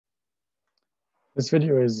This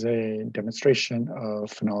video is a demonstration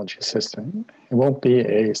of Phonology Assistant. It won't be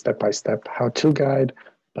a step-by-step how-to guide,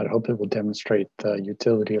 but I hope it will demonstrate the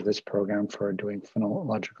utility of this program for doing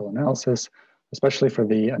phonological analysis, especially for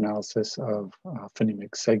the analysis of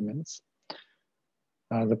phonemic segments.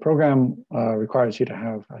 The program requires you to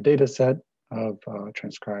have a data set of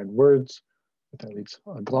transcribed words with at least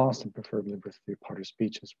a gloss and preferably with three-part of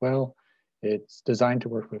speech as well. It's designed to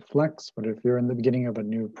work with Flex, but if you're in the beginning of a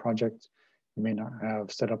new project, you may not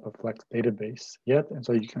have set up a Flex database yet. And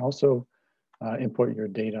so you can also import your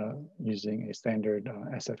data using a standard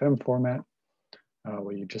SFM format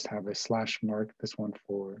where you just have a slash mark, this one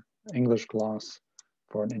for English gloss,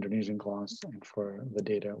 for an Indonesian gloss, and for the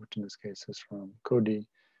data, which in this case is from Kodi.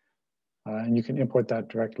 And you can import that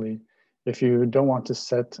directly. If you don't want to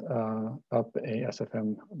set up a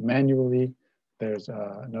SFM manually, there's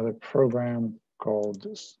another program called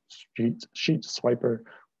Sheet Swiper,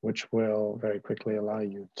 which will very quickly allow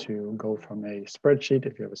you to go from a spreadsheet,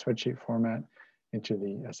 if you have a spreadsheet format, into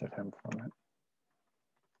the SFM format.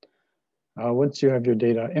 Once you have your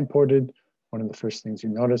data imported, one of the first things you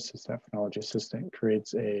notice is that Phonology Assistant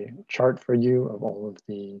creates a chart for you of all of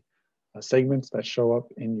the segments that show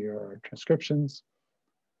up in your transcriptions,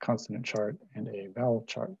 consonant chart, and a vowel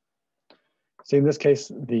chart. So in this case,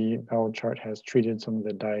 the vowel chart has treated some of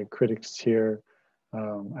the diacritics here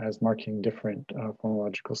as marking different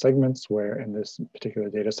phonological segments, where in this particular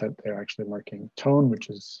data set, they're actually marking tone, which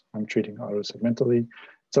is I'm treating auto-segmentally.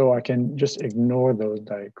 So I can just ignore those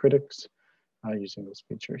diacritics using this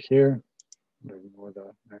feature here. Ignore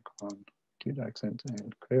the macron, acute accent,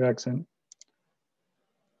 and crave accent.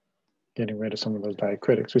 Getting rid of some of those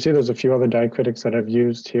diacritics. We see there's a few other diacritics that I've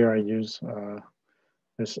used here. I use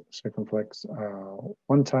this circumflex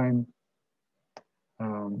one time.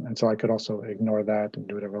 And so I could also ignore that and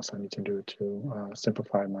do whatever else I need to do to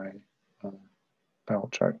simplify my vowel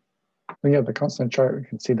chart. Looking at the consonant chart, we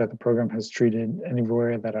can see that the program has treated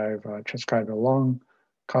anywhere that I've transcribed a long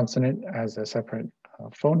consonant as a separate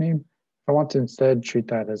phoneme. If I want to instead treat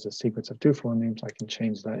that as a sequence of two phonemes, I can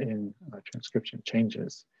change that in transcription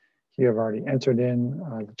changes. Here I've already entered in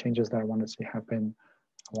the changes that I want to see happen.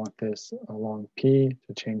 I want this long P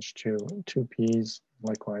to change to two Ps,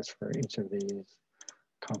 likewise for each of these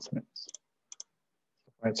consonants.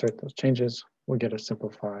 If I insert those changes, we'll get a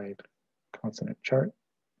simplified consonant chart.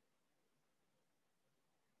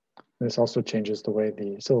 This also changes the way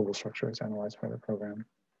the syllable structure is analyzed by the program.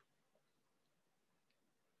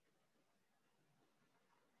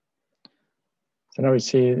 So now we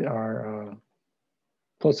see our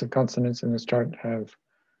plosive consonants in this chart have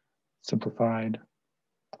simplified,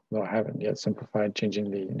 though I haven't yet simplified,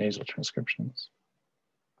 changing the nasal transcriptions.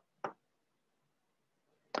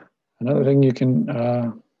 Another thing you can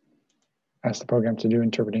ask the program to do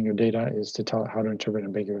interpreting your data is to tell it how to interpret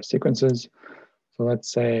ambiguous sequences. So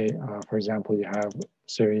let's say, for example, you have a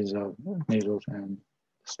series of nasals and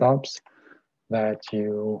stops that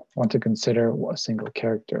you want to consider a single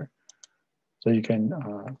character. So you can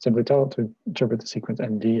simply tell it to interpret the sequence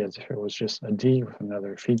ND as if it was just a D with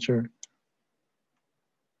another feature.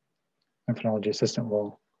 And Phonology Assistant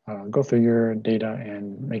will go through your data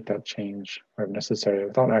and make that change wherever necessary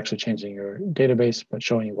without actually changing your database, but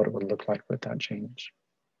showing you what it would look like with that change.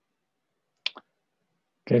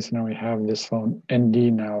 Okay, so now we have this phone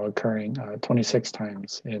ND now occurring 26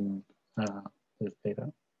 times in this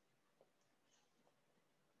data.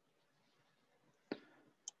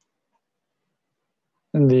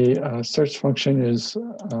 And the search function is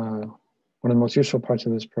one of the most useful parts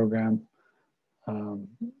of this program.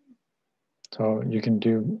 So you can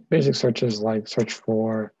do basic searches like search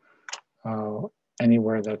for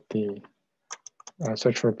anywhere that the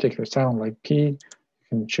search for a particular sound like P. You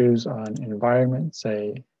can choose an environment,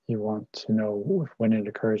 say you want to know when it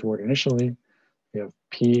occurs word initially. You have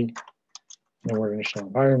P in the word initial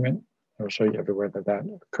environment. It will show you everywhere that that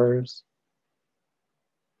occurs.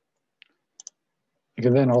 You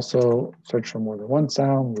can then also search for more than one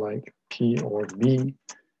sound like P or B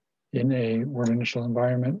in a word initial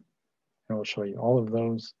environment. It will show you all of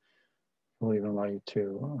those. It will even allow you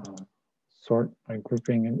to sort by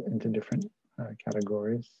grouping into different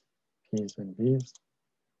categories, P's and B's.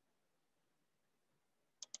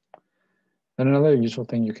 And another useful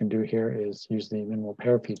thing you can do here is use the minimal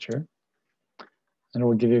pair feature. And it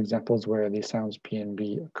will give you examples where these sounds P and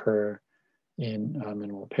B occur in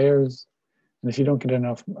minimal pairs. And if you don't get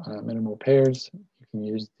enough minimal pairs, you can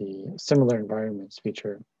use the similar environments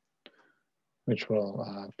feature, which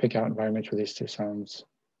will pick out environments where these two sounds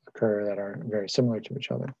occur that are very similar to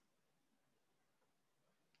each other.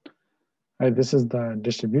 All right, this is the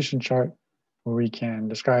distribution chart where we can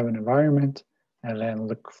describe an environment and then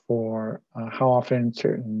look for how often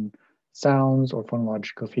certain sounds or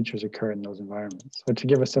phonological features occur in those environments. So to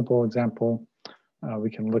give a simple example, we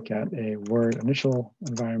can look at a word initial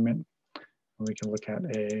environment, and we can look at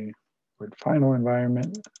a word final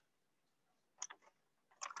environment.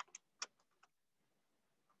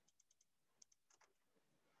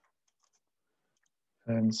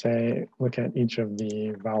 And say, look at each of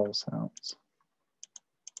the vowel sounds.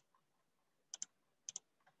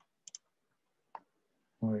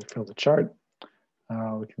 When we fill the chart,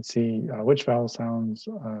 we can see which vowel sounds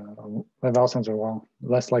are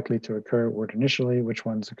less likely to occur word initially, which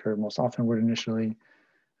ones occur most often word initially,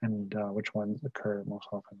 and which ones occur most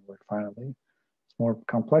often word finally. More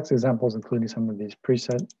complex examples, including some of these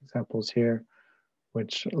preset examples here,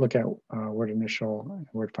 which look at word initial and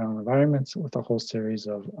word final environments with a whole series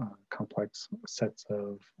of complex sets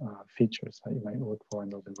of features that you might look for in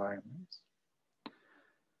those environments.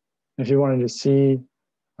 If you wanted to see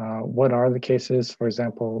what are the cases, for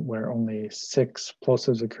example, where only 6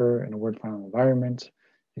 plosives occur in a word final environment,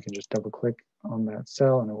 you can just double click on that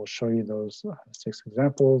cell and it will show you those 6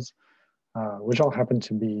 examples, which all happen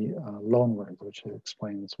to be loan words, which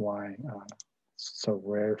explains why it's so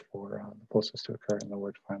rare for the plosives to occur in the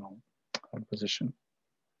word final position.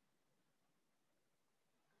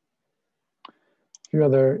 A few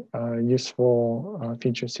other useful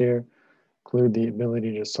features here include the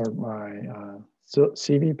ability to sort by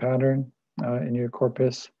CV pattern in your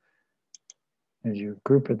corpus. As you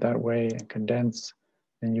group it that way and condense,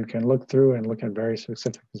 then you can look through and look at very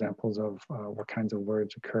specific examples of what kinds of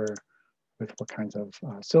words occur with what kinds of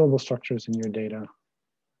syllable structures in your data.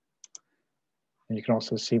 And you can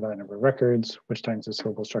also see by the number of records which kinds of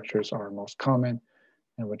syllable structures are most common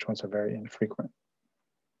and which ones are very infrequent.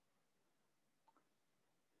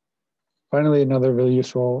 Finally, another really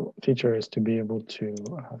useful feature is to be able to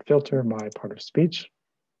filter by part of speech.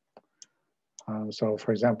 So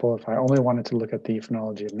for example, if I only wanted to look at the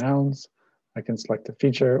phonology of nouns, I can select a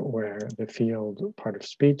feature where the field part of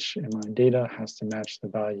speech in my data has to match the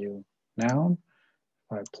value noun.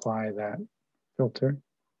 If I apply that filter,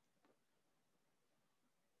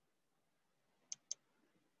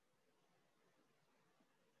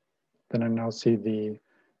 then I now see the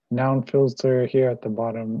noun filter here at the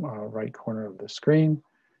bottom right corner of the screen.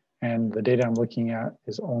 And the data I'm looking at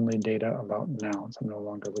is only data about nouns. I'm no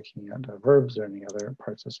longer looking at verbs or any other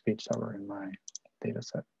parts of speech that were in my data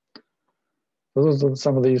set. So those are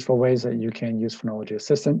some of the useful ways that you can use Phonology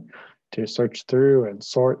Assistant to search through and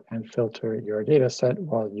sort and filter your data set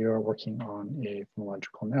while you're working on a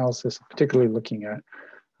phonological analysis, particularly looking at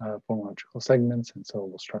phonological segments and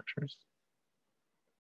syllable structures.